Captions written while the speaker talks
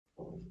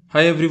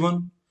Hi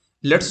everyone,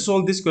 let's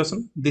solve this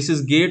question. This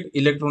is GATE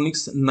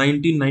Electronics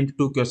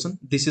 1992 question.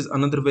 This is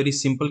another very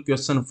simple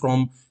question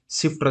from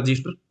shift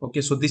register.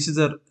 Okay, so this is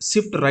a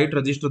shift right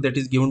register that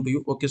is given to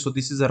you. Okay, so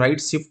this is a right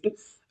shift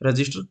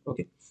register.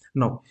 Okay,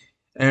 now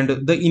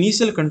and the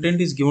initial content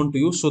is given to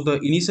you. So the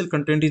initial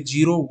content is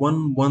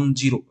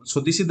 0110. So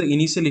this is the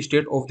initial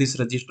state of this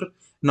register.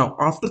 Now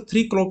after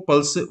 3 clock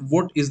pulse,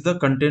 what is the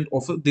content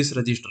of this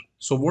register?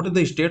 So what is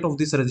the state of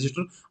this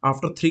register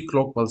after 3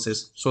 clock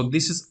pulses? So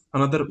this is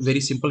another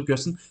very simple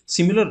question.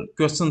 Similar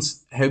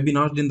questions have been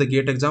asked in the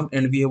GATE exam,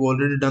 and we have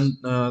already done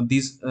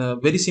these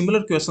very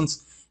similar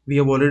questions we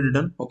have already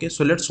done. Okay,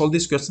 so let's solve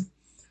this question.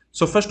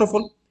 So first of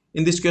all,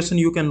 in this question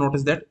you can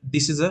notice that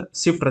this is a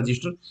shift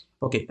register.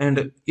 Okay,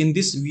 and in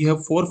this we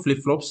have 4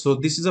 flip-flops. So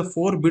this is a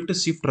 4-bit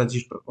shift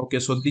register. Okay,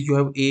 so you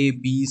have A,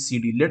 B, C,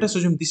 D. Let us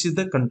assume this is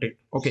the content.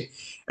 Okay,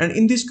 and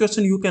in this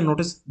question you can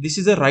notice this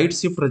is a right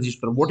shift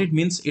register. What it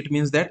means? It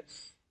means that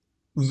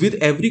with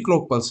every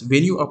clock pulse,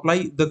 when you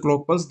apply the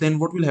clock pulse, then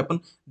what will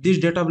happen? This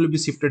data will be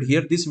shifted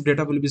here, this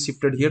data will be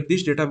shifted here,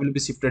 this data will be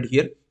shifted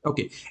here.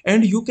 Okay,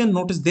 and you can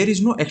notice there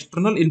is no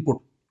external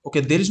input. Okay,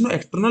 there is no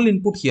external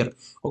input here.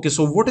 Okay,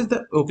 so what is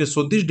the, okay,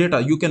 so this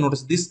data, you can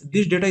notice this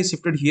data is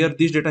shifted here,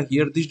 this data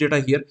here, this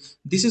data here.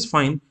 This is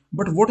fine,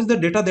 but what is the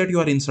data that you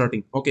are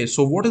inserting? Okay,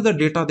 so what is the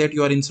data that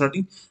you are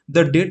inserting?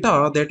 The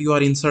data that you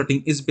are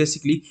inserting is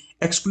basically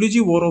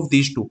exclusive OR of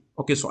these two.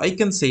 Okay, so I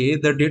can say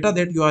the data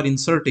that you are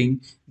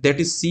inserting, that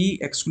is C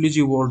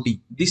exclusive OR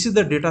D. This is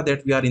the data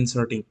that we are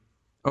inserting.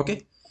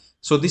 Okay,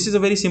 so this is a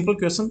very simple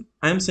question.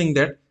 I am saying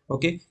that,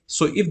 okay,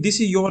 so if this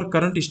is your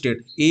current state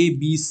A,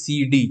 B,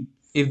 C, D,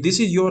 if this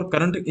is your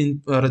current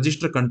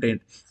register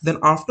content, then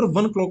after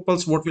one clock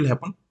pulse what will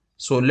happen?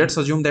 So let's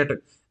assume that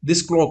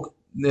this clock,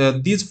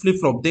 these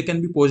flip-flop, they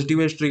can be positive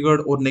as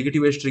triggered or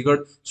negative as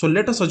triggered. So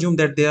let us assume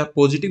that they are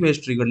positive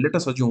as triggered. Let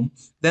us assume,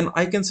 then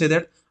I can say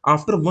that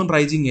after one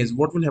rising edge,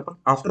 what will happen?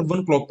 After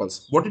one clock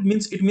pulse, what it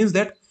means? It means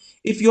that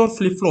if your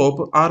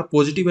flip-flop are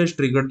positive as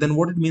triggered, then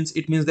what it means?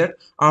 It means that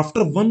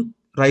after one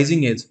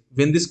rising edge,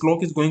 when this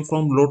clock is going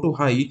from low to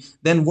high,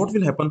 then what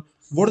will happen?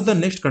 What is the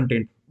next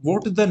content?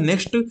 What is the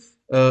next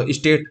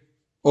state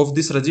of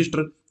this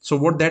register? So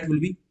what that will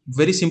be?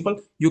 Very simple.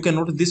 You can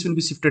notice this will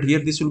be shifted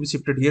here, this will be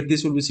shifted here,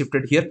 this will be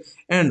shifted here.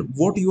 And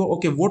what you are,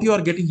 okay, what you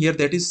are getting here,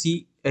 that is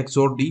C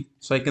XOR D.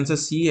 So I can say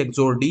C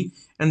XOR D,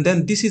 and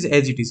then this is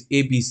as it is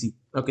ABC.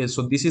 Okay,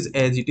 so this is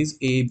as it is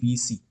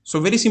ABC. So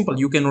very simple.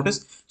 You can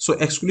notice, so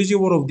exclusive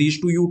OR of these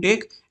two you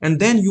take, and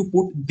then you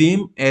put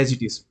them as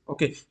it is.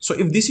 Okay, so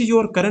if this is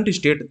your current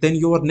state, then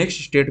your next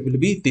state will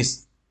be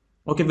this.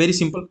 Okay, very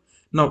simple.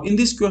 Now in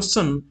this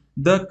question,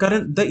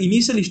 the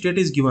initial state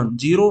is given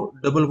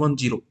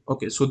 0110.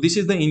 Okay, so this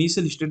is the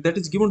initial state that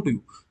is given to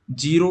you,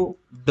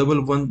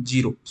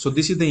 0110. So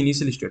this is the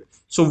initial state.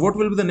 So what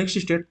will be the next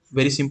state?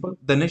 Very simple.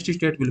 The next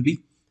state will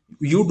be,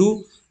 you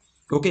do,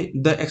 okay,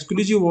 the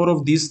exclusive OR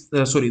of these,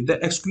 the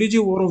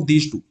exclusive OR of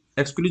these two,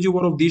 exclusive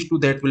OR of these two,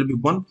 that will be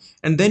 1,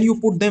 and then you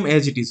put them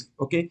as it is.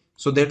 Okay,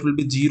 so that will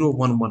be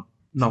 011.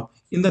 Now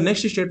in the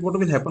next state, what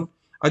will happen?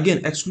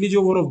 Again, exclusive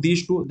OR of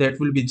these two, that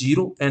will be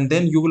 0, and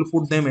then you will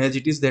put them as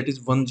it is, that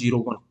is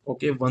 101.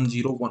 Okay,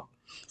 101.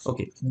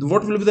 Okay,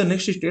 what will be the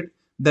next state?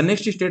 The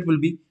next state will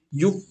be,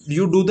 you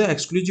do the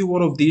exclusive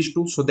OR of these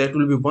two, so that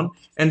will be 1,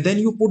 and then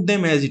you put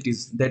them as it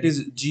is, that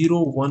is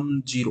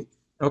 010.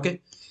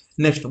 Okay,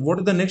 next, what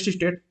is the next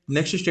state?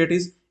 Next state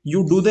is,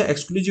 you do the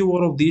exclusive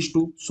OR of these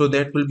two, so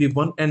that will be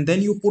 1, and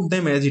then you put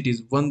them as it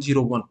is,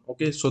 101.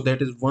 Okay, so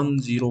that is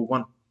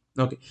 101.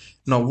 Okay,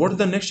 now what is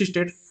the next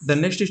state? The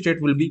next state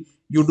will be,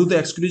 you do the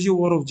exclusive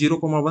OR of 0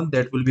 comma 1,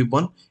 that will be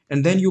 1,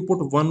 and then you put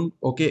 1.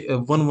 Okay,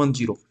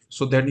 110.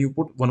 So that you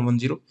put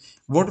 110.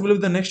 What will be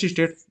the next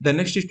state? The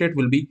next state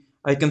will be,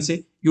 I can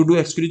say, you do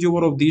exclusive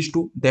OR of these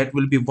two, that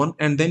will be 1,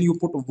 and then you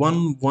put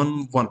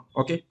 111.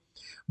 Okay,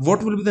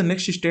 what will be the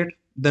next state?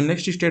 The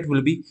next state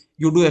will be,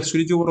 you do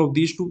exclusive OR of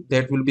these two,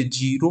 that will be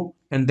 0,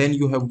 and then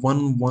you have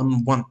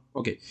 111.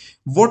 Okay,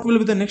 what will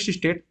be the next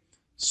state?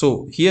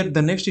 So here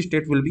the next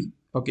state will be,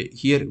 okay,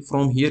 here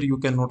from here you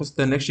can notice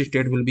the next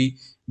state will be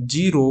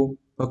 0.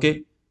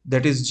 Okay,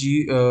 that is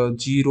 011.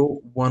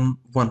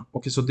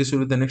 Okay, so this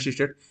will be the next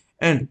state.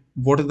 And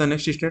what is the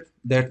next state?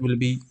 That will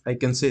be, I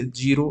can say,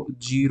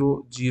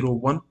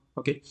 0001.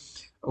 Okay,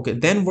 okay,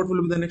 then what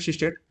will be the next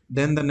state?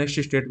 Then the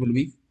next state will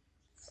be,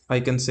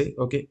 I can say,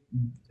 okay,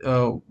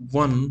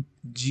 1000.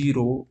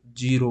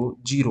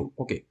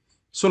 Okay,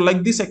 so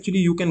like this actually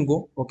you can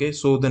go. Okay,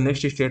 so the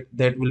next state,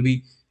 that will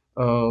be,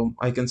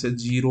 I can say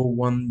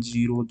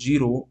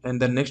 0100,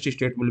 and the next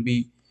state will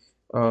be,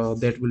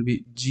 that will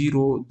be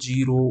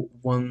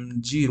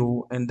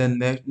 0010, and then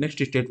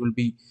next state will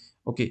be,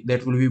 okay,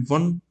 that will be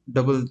 1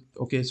 double.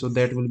 Okay, so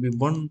that will be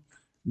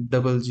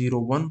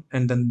 1001,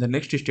 and then the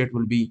next state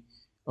will be,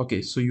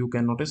 okay, so you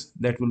can notice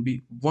that will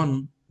be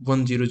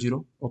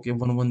 1100. Okay,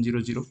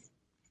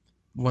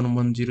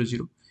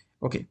 1100.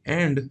 Okay,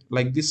 and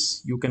like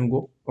this you can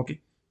go. Okay,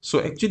 so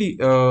actually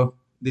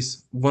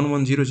this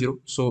 1100,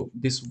 so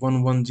this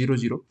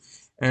 1100,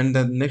 and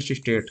the next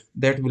state,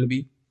 that will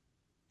be,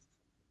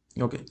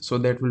 Okay, so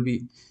that will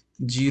be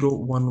 0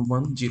 1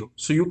 1 0.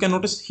 So you can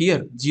notice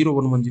here 0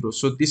 1 1 0.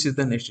 So this is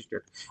the next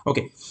state.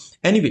 Okay,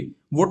 anyway,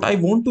 what I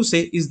want to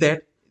say is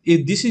that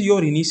if this is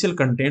your initial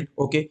content,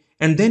 okay,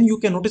 and then you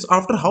can notice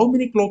after how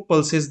many clock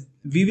pulses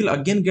we will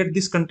again get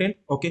this content.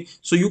 Okay,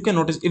 so you can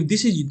notice if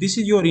this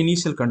is your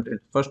initial content.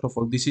 First of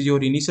all, this is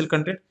your initial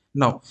content.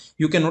 Now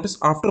you can notice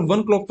after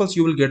one clock pulse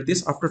you will get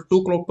this, after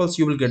two clock pulse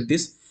you will get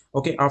this.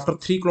 Okay, after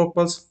three clock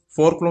pulse,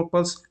 four clock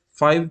pulse,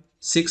 5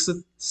 6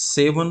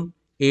 7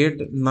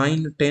 8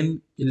 9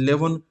 10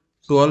 11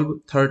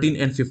 12 13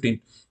 and 15.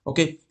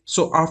 Okay,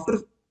 so after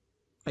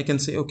I can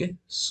say, okay,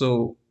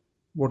 so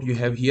what you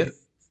have here,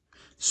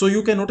 so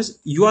you can notice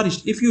you are,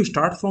 if you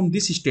start from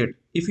this state,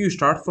 if you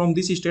start from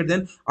this state,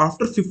 then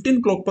after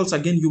 15 clock pulse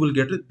again you will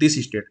get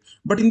this state.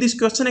 But in this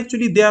question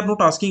actually they are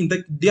not asking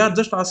that, they are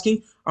just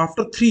asking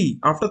after three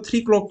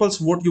clock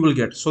pulse what you will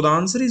get. So the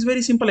answer is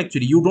very simple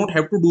actually, you don't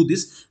have to do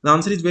this, the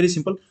answer is very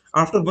simple.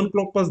 After one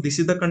clock pulse this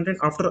is the content,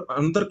 after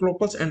another clock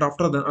pulse and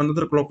after the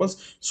another clock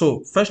pulse, so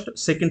first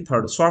second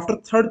third, so after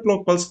third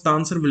clock pulse the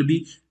answer will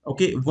be,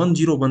 okay,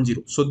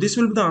 1010. So this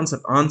will be the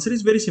answer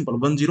is very simple,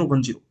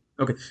 1010.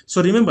 Okay,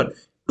 so remember,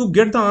 to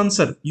get the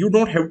answer you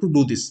don't have to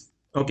do this.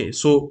 Okay,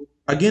 so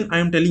again I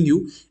am telling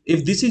you,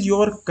 if this is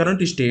your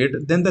current state,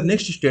 then the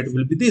next state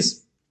will be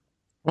this.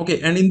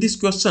 Okay, and in this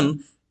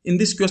question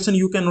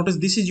you can notice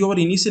this is your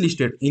initial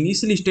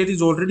state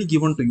is already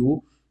given to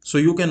you. So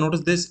you can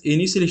notice this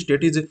initial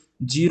state is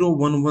 0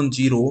 1 1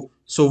 0.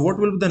 So what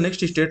will be the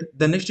next state?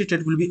 The next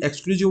state will be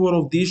exclusive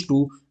of these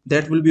two,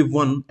 that will be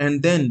 1,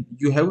 and then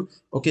you have,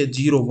 okay,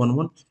 0 1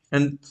 1.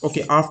 And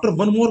okay, after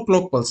one more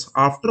clock pulse,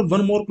 after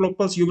one more clock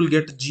pulse you will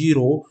get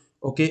 0,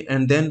 okay,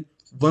 and then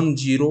 1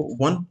 0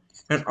 1.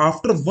 And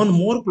after one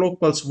more clock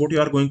pulse what you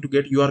are going to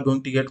get, you are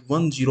going to get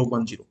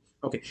 1010.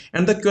 Okay,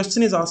 and the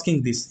question is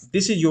asking this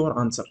is your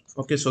answer.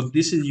 Okay, so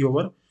this is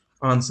your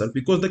answer,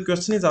 because the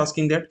question is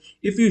asking that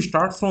if you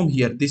start from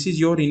here, this is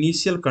your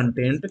initial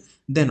content,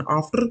 then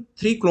after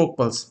three clock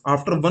pulse,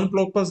 after one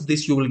clock pulse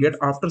this you will get,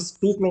 after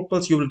two clock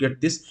pulse you will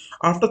get this,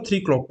 after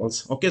three clock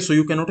pulse. Okay, so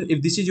you cannot,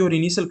 if this is your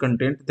initial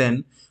content,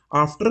 then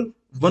after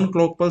one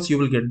clock pulse you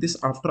will get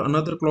this, after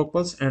another clock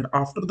pulse, and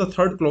after the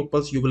third clock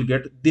pulse you will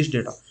get this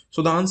data.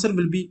 So the answer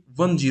will be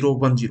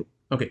 1010.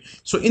 Okay,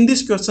 so in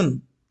this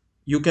question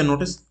you can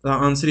notice the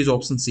answer is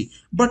option C.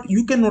 But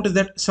you can notice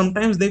that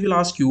sometimes they will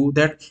ask you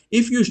that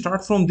if you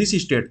start from this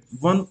state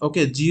 1,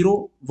 okay,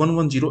 0 1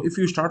 1 0, if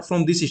you start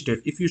from this state,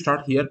 if you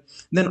start here,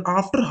 then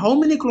after how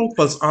many clock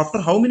pulse, after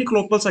how many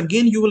clock pulse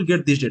again you will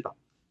get this data.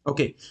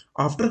 Okay,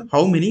 after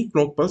how many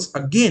clock pulse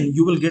again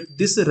you will get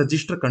this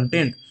register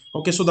content.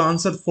 Okay, so the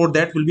answer for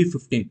that will be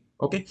 15.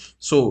 Okay,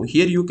 so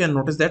here you can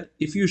notice that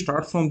if you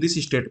start from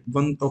this state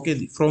one,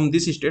 okay, from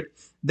this state,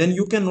 then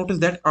you can notice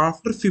that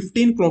after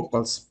 15 clock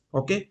pulse,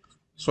 okay,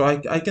 so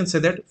I can say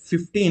that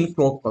 15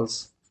 clock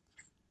pulse.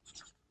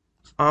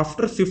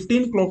 After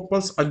 15 clock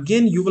pulse,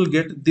 again you will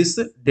get this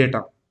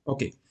data.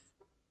 Okay.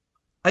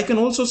 I can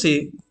also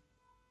say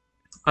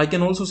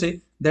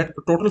that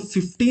total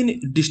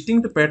 15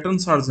 distinct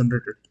patterns are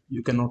generated.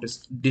 You can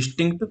notice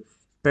distinct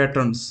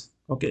patterns.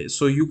 Okay,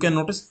 so you can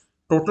notice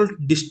total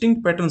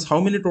distinct patterns. How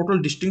many total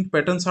distinct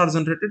patterns are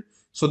generated?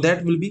 So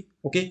that will be,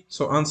 okay,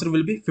 so answer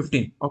will be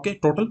 15. Okay,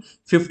 total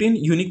 15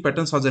 unique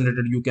patterns are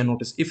generated. You can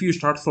notice if you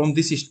start from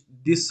this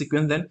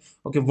sequence, then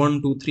okay,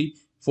 1 2 3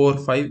 4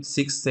 5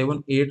 6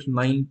 7 8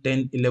 9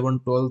 10 11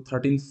 12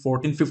 13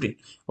 14 15.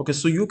 Okay,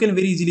 so you can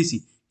very easily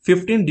see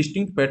 15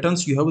 distinct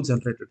patterns you have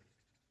generated.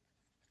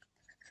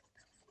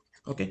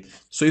 Okay,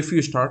 so if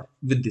you start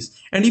with this,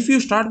 and if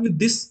you start with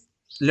this,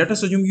 let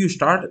us assume you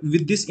start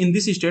with this in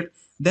this state,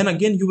 then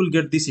again you will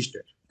get this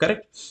state,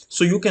 correct?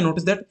 So you can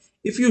notice that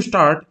if you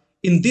start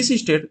in this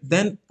state,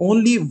 then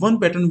only one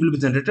pattern will be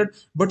generated.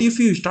 But if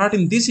you start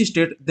in this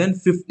state, then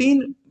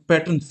 15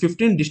 patterns,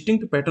 15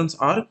 distinct patterns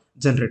are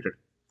generated.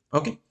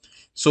 Okay,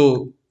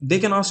 so they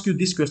can ask you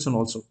this question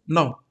also.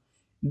 Now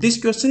this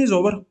question is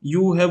over,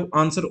 you have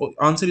answer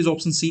is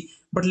option C.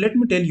 But let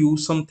me tell you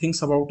some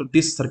things about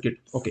this circuit.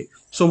 Okay,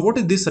 so what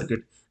is this circuit?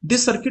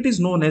 This circuit is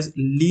known as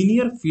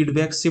linear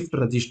feedback shift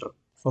register.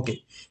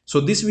 Okay, so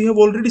this we have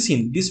already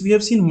seen, this we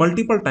have seen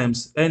multiple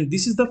times, and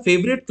this is the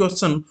favorite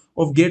question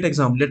of gate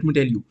exam. Let me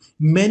tell you,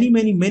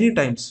 many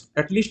times,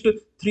 at least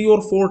 3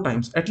 or 4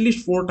 times, at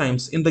least 4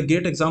 times in the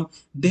gate exam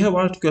they have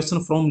asked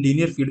question from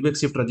linear feedback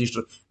shift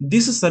register.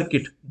 This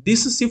circuit,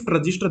 this shift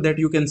register that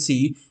you can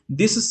see,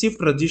 this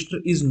shift register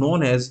is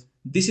known as,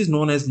 this is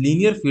known as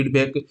linear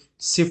feedback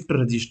shift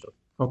register.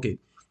 Okay,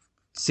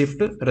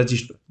 shift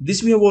register,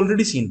 this we have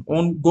already seen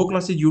on Go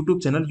Classes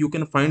YouTube channel. You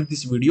can find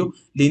this video,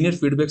 linear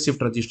feedback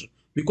shift register,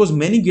 because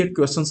many gate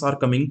questions are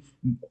coming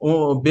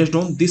based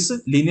on this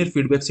linear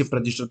feedback shift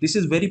register. This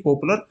is very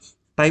popular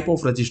type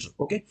of register.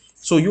 Okay,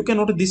 so you can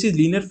note this is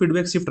linear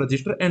feedback shift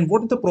register. And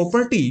what is the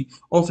property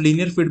of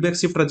linear feedback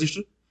shift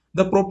register?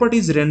 The property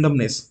is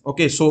randomness.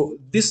 Okay, so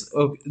this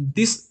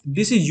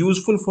is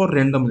useful for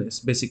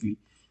randomness basically.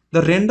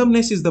 The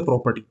randomness is the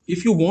property.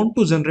 If you want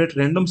to generate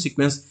random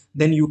sequence,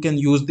 then you can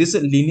use this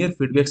linear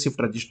feedback shift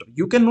register.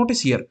 You can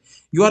notice here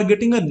you are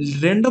getting a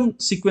random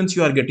sequence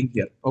you are getting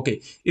here.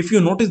 Okay, if you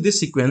notice this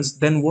sequence,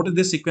 then what is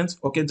this sequence?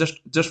 Okay,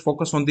 just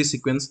focus on this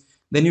sequence.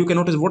 Then you can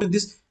notice what is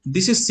this.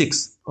 This is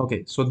 6.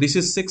 Okay, so this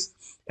is 6.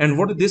 And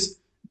what is this?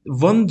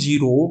 1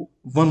 0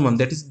 1 1,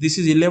 that is this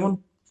is 11.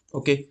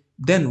 Okay,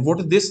 then what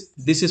is this?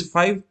 This is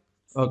 5.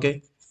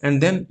 Okay,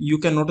 and then you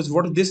can notice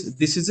what is this.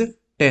 This is a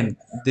 10.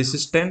 This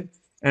is 10.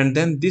 And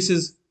then this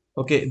is,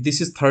 okay, this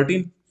is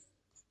 13.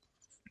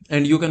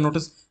 And you can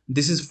notice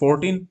this is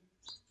 14.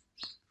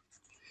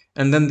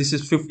 And then this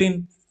is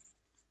 15.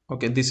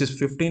 Okay, this is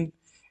 15.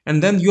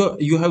 And then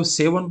you have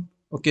 7.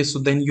 Okay, so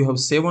then you have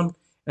 7.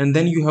 And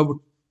then you have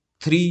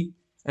 3.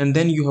 And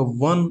then you have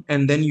 1.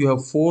 And then you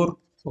have 4.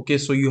 Okay,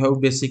 so you have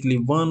basically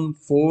 1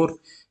 4.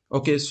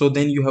 Okay, so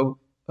then you have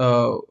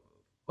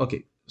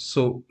okay,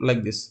 so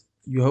like this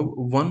you have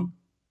 1.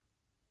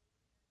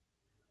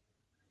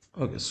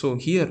 Okay, so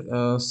here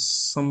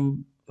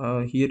some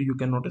here you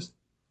can notice.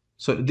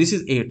 So this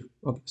is 8.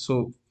 Okay,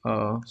 so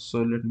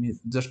let me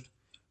just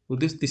do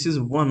this. This is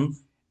 1.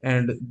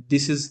 And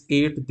this is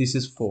 8. This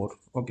is 4.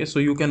 Okay, so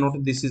you can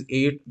notice this is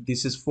 8.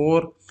 This is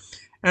 4.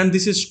 And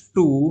this is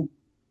 2.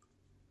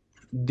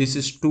 This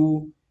is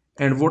 2.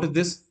 And what is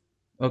this?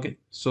 Okay,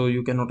 so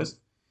you can notice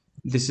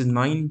this is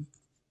 9.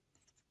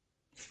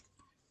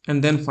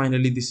 And then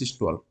finally this is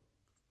 12.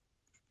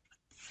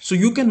 So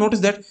you can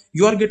notice that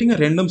you are getting a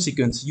random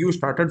sequence. You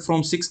started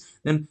from 6,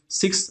 then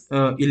 6,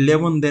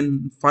 11,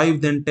 then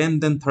 5, then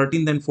 10, then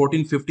 13, then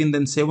 14, 15,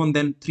 then 7,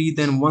 then 3,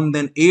 then 1,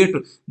 then 8,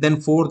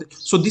 then 4.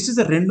 So this is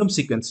a random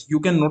sequence.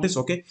 You can notice,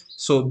 okay.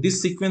 So this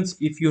sequence,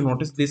 if you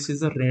notice, this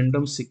is a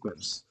random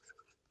sequence.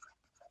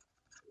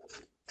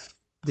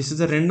 This is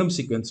a random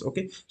sequence.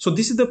 Okay, so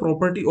this is the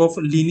property of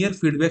linear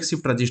feedback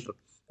shift register.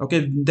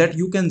 Okay, that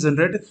you can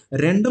generate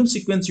random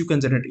sequence. You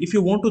can generate, if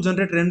you want to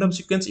generate random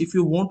sequence, if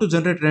you want to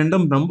generate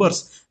random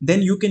numbers,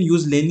 then you can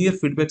use linear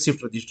feedback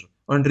shift register.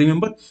 And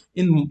remember,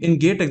 in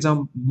gate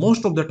exam,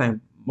 most of the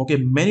time, okay,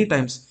 many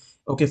times,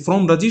 okay,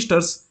 from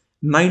registers,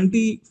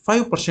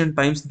 95%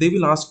 times they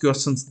will ask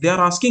questions. They are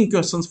asking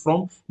questions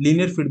from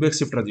linear feedback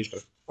shift register.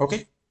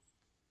 Okay,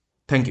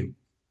 thank you.